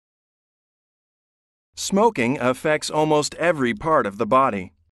Smoking affects almost every part of the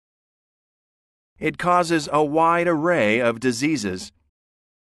body. It causes a wide array of diseases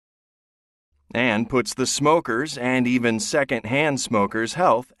and puts the smokers' and even secondhand smokers'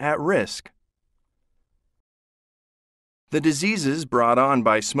 health at risk. The diseases brought on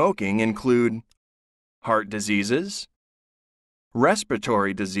by smoking include heart diseases,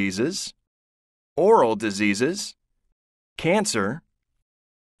 respiratory diseases, oral diseases, cancer,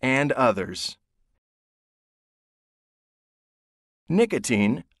 and others.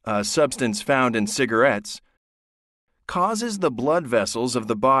 Nicotine, a substance found in cigarettes, causes the blood vessels of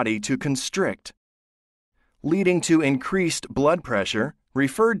the body to constrict, leading to increased blood pressure,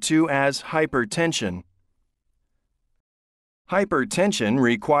 referred to as hypertension. Hypertension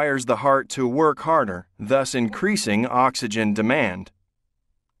requires the heart to work harder, thus increasing oxygen demand.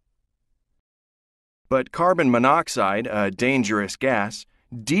 But carbon monoxide, a dangerous gas,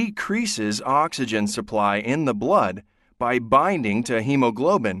 decreases oxygen supply in the blood by binding to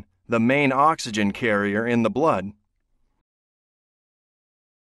hemoglobin, the main oxygen carrier in the blood.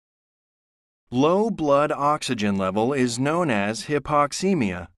 Low blood oxygen level is known as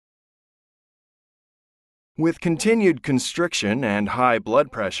hypoxemia. With continued constriction and high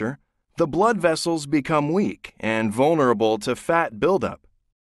blood pressure, the blood vessels become weak and vulnerable to fat buildup.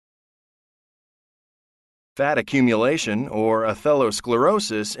 Fat accumulation or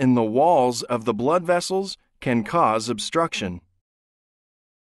atherosclerosis in the walls of the blood vessels can cause obstruction.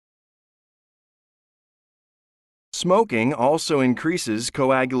 Smoking also increases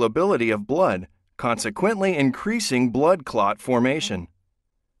coagulability of blood, consequently increasing blood clot formation.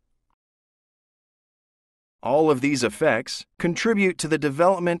 All of these effects contribute to the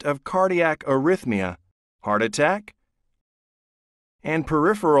development of cardiac arrhythmia, heart attack, and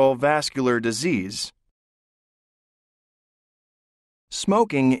peripheral vascular disease.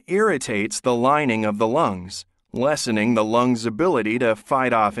 Smoking irritates the lining of the lungs, lessening the lungs' ability to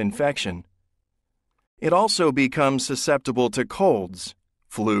fight off infection. It also becomes susceptible to colds,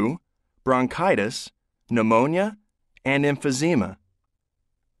 flu, bronchitis, pneumonia, and emphysema.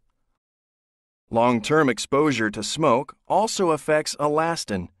 Long-term exposure to smoke also affects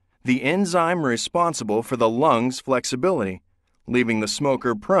elastin, the enzyme responsible for the lungs' flexibility, leaving the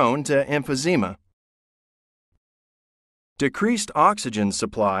smoker prone to emphysema. Decreased oxygen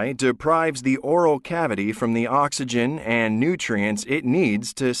supply deprives the oral cavity from the oxygen and nutrients it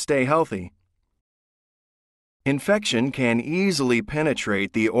needs to stay healthy. Infection can easily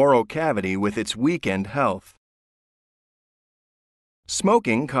penetrate the oral cavity with its weakened health.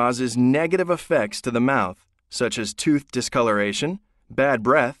 Smoking causes negative effects to the mouth, such as tooth discoloration, bad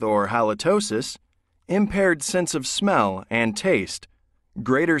breath or halitosis, impaired sense of smell and taste,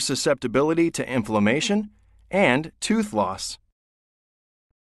 greater susceptibility to inflammation, and tooth loss.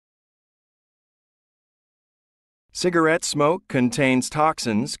 Cigarette smoke contains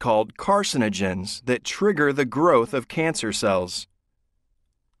toxins called carcinogens that trigger the growth of cancer cells.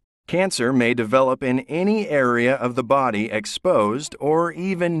 Cancer may develop in any area of the body exposed or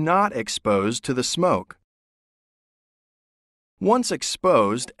even not exposed to the smoke. Once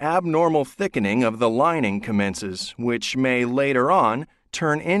exposed, abnormal thickening of the lining commences, which may later on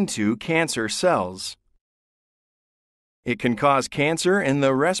turn into cancer cells. It can cause cancer in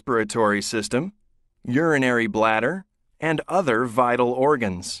the respiratory system, urinary bladder, and other vital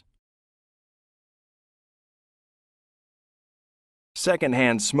organs.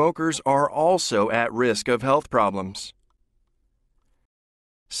 Secondhand smokers are also at risk of health problems.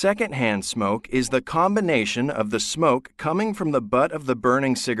 Secondhand smoke is the combination of the smoke coming from the butt of the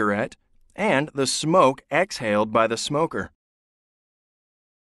burning cigarette and the smoke exhaled by the smoker.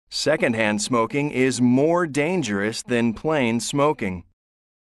 Secondhand smoking is more dangerous than plain smoking.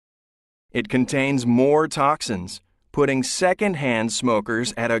 It contains more toxins, putting secondhand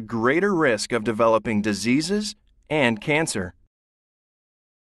smokers at a greater risk of developing diseases and cancer.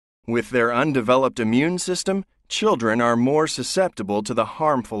 With their undeveloped immune system, children are more susceptible to the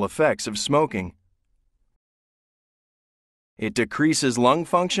harmful effects of smoking. It decreases lung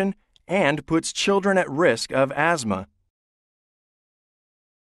function and puts children at risk of asthma,